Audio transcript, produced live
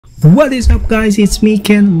What is up guys, it's me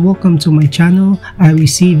Ken. Welcome to my channel. I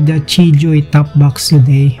received the LiQWYD top box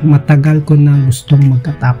today. Matagal ko na gustong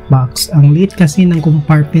magka-top box. Ang liit kasi ng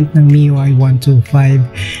compartment ng MIUI 125.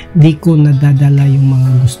 Di ko nadadala yung mga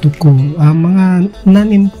gusto ko. Mga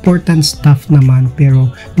non-important stuff naman,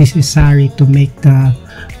 pero necessary to make the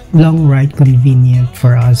long ride convenient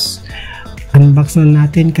for us. Unbox na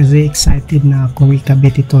natin kasi excited na ako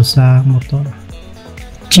ikabit ito sa motor.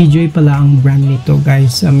 LiQWYD pala ang brand nito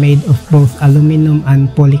guys, made of both aluminum and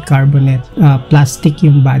polycarbonate. Plastic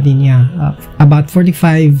yung body niya. About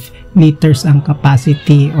 45 liters ang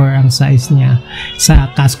capacity or ang size niya. Sa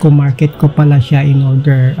Casco Market ko pala siya in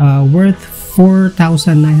order. Worth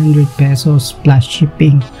 4,900 pesos plus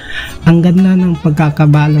shipping. Ang ganda ng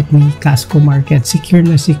pagkakabalot ni Casco Market. Secure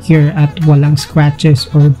na secure at walang scratches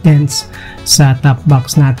or dents sa top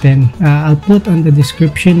box natin. I'll put on the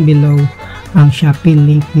description below ang Shopee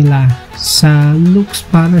link nila. Sa looks,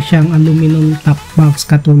 para siyang aluminum top box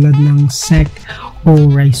katulad ng SEC o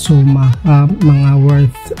Rizoma, mga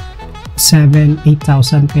worth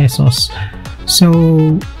 7,000-8,000 pesos. So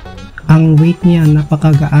ang weight niya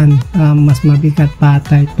napakagaan, mas mabigat pa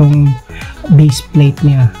ata itong base plate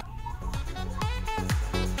niya.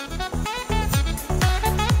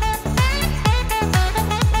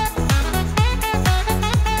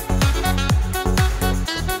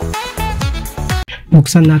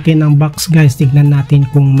 Buksan natin ang box guys, tignan natin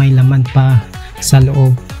kung may laman pa sa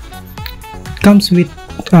loob. It comes with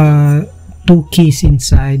 2 keys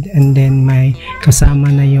inside, and then may kasama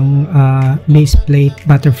na yung base plate,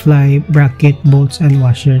 butterfly, bracket, bolts, and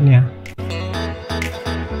washer niya.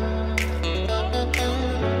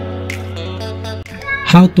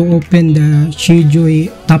 How to open the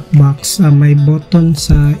LiQWYD top box. May button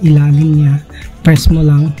sa ilalim niya. Press mo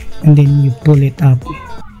lang and then you pull it up.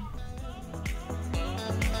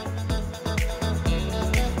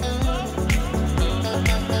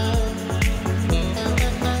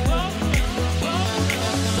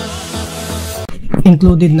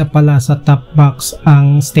 Included na pala sa top box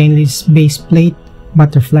ang stainless base plate,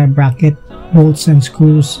 butterfly bracket, bolts and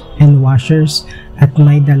screws, and washers, at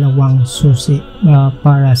may dalawang susi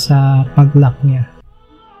para sa pag-lock niya.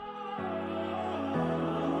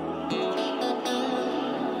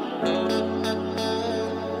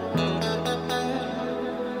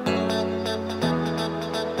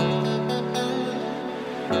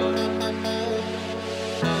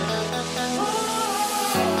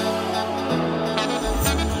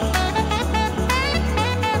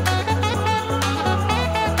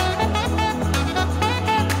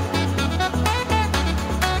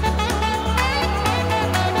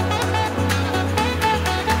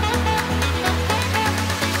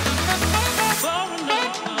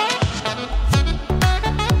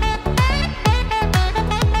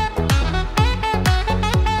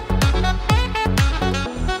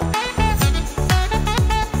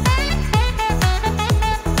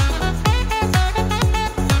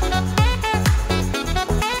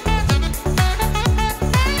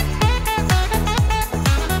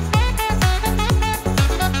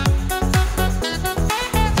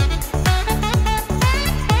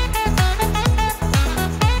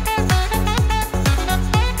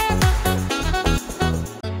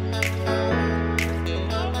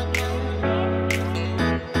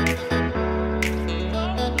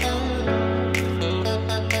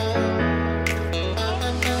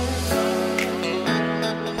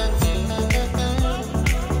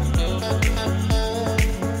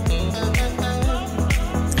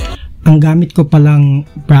 Ang gamit ko palang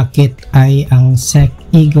bracket ay ang SEC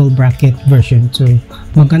Eagle bracket version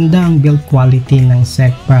 2. Maganda ang build quality ng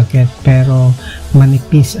SEC bracket pero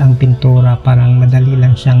manipis ang pintura, parang madali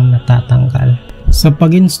lang siyang natatanggal. Sa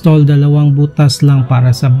pag-install, 2 butas lang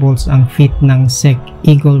para sa bolts ang fit ng SEC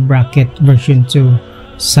Eagle bracket version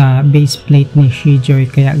 2 sa base plate ni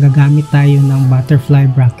LiQWYD, kaya gagamit tayo ng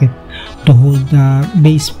butterfly bracket to hold the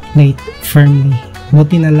base plate firmly.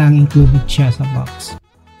 Buti na lang included siya sa box.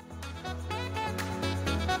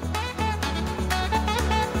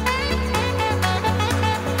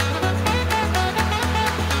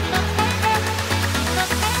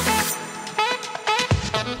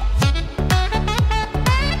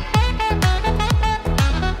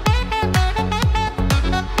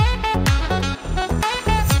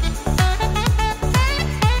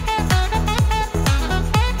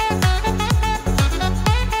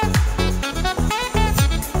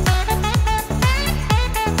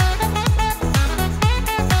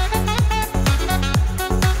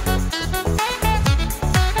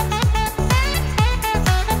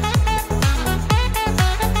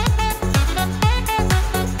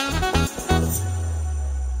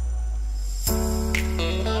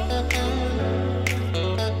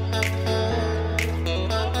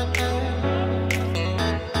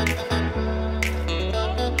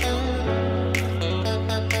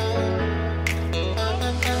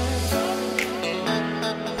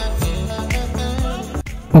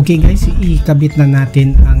 Okay guys, ikabit na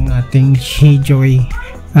natin ang ating Chijoy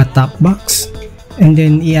top box. And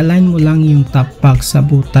then i-align mo lang yung top box sa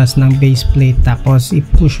butas ng base plate, tapos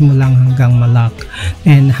i-push mo lang hanggang ma-lock.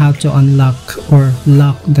 And how to unlock or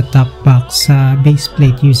lock the top box sa base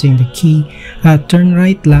plate using the key, turn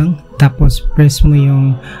right lang, tapos press mo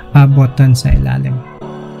yung button sa ilalim.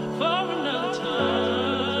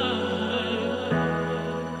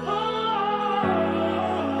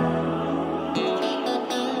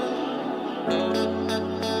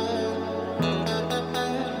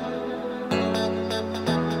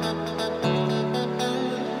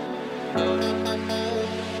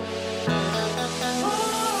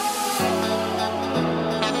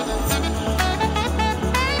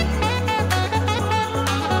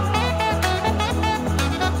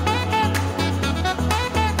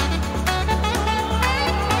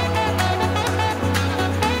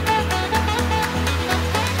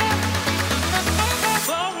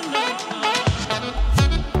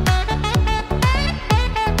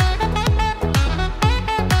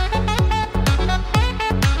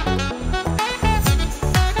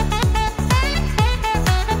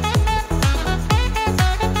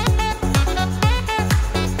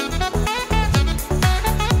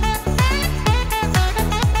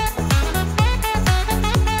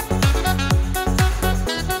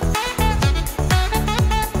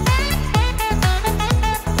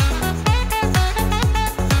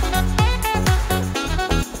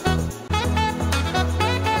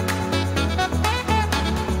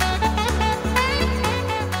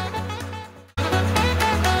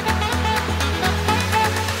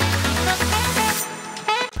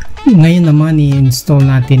 Ngayon naman i-install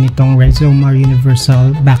natin itong Rizoma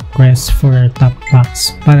Universal Backrest for top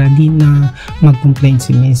box para di na mag-complain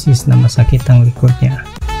si Mrs. na masakit ang likod niya.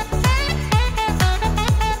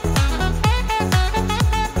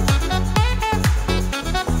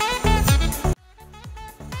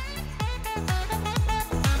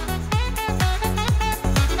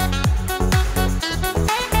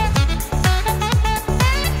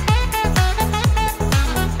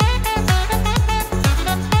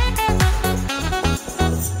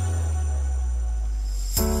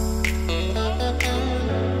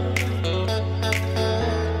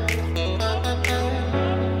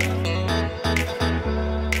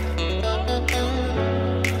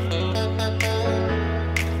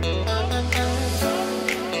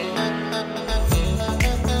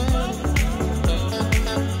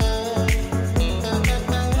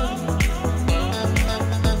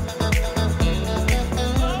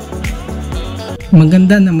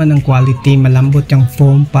 Maganda naman ang quality, malambot yung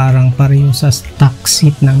foam, parang pareho sa stock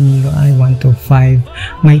seat ng MIUI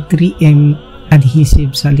 125. May 3M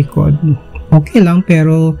adhesive sa likod. Okay lang,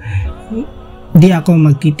 pero di ako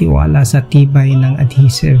magtitiwala sa tibay ng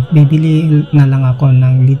adhesive. Bibili na lang ako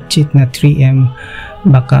ng legit na 3M,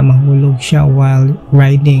 baka mahulog siya while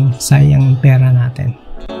riding, sayang pera natin.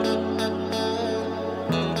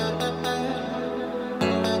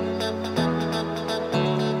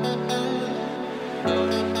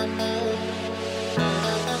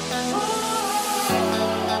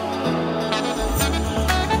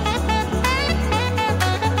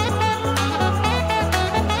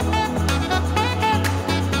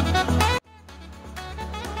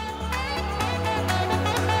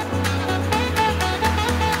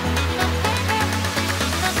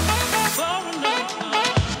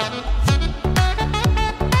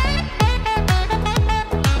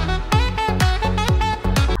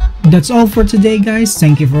 That's all for today, guys.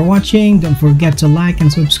 Thank you for watching. Don't forget to like and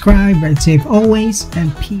subscribe. Ride safe always,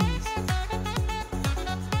 and peace.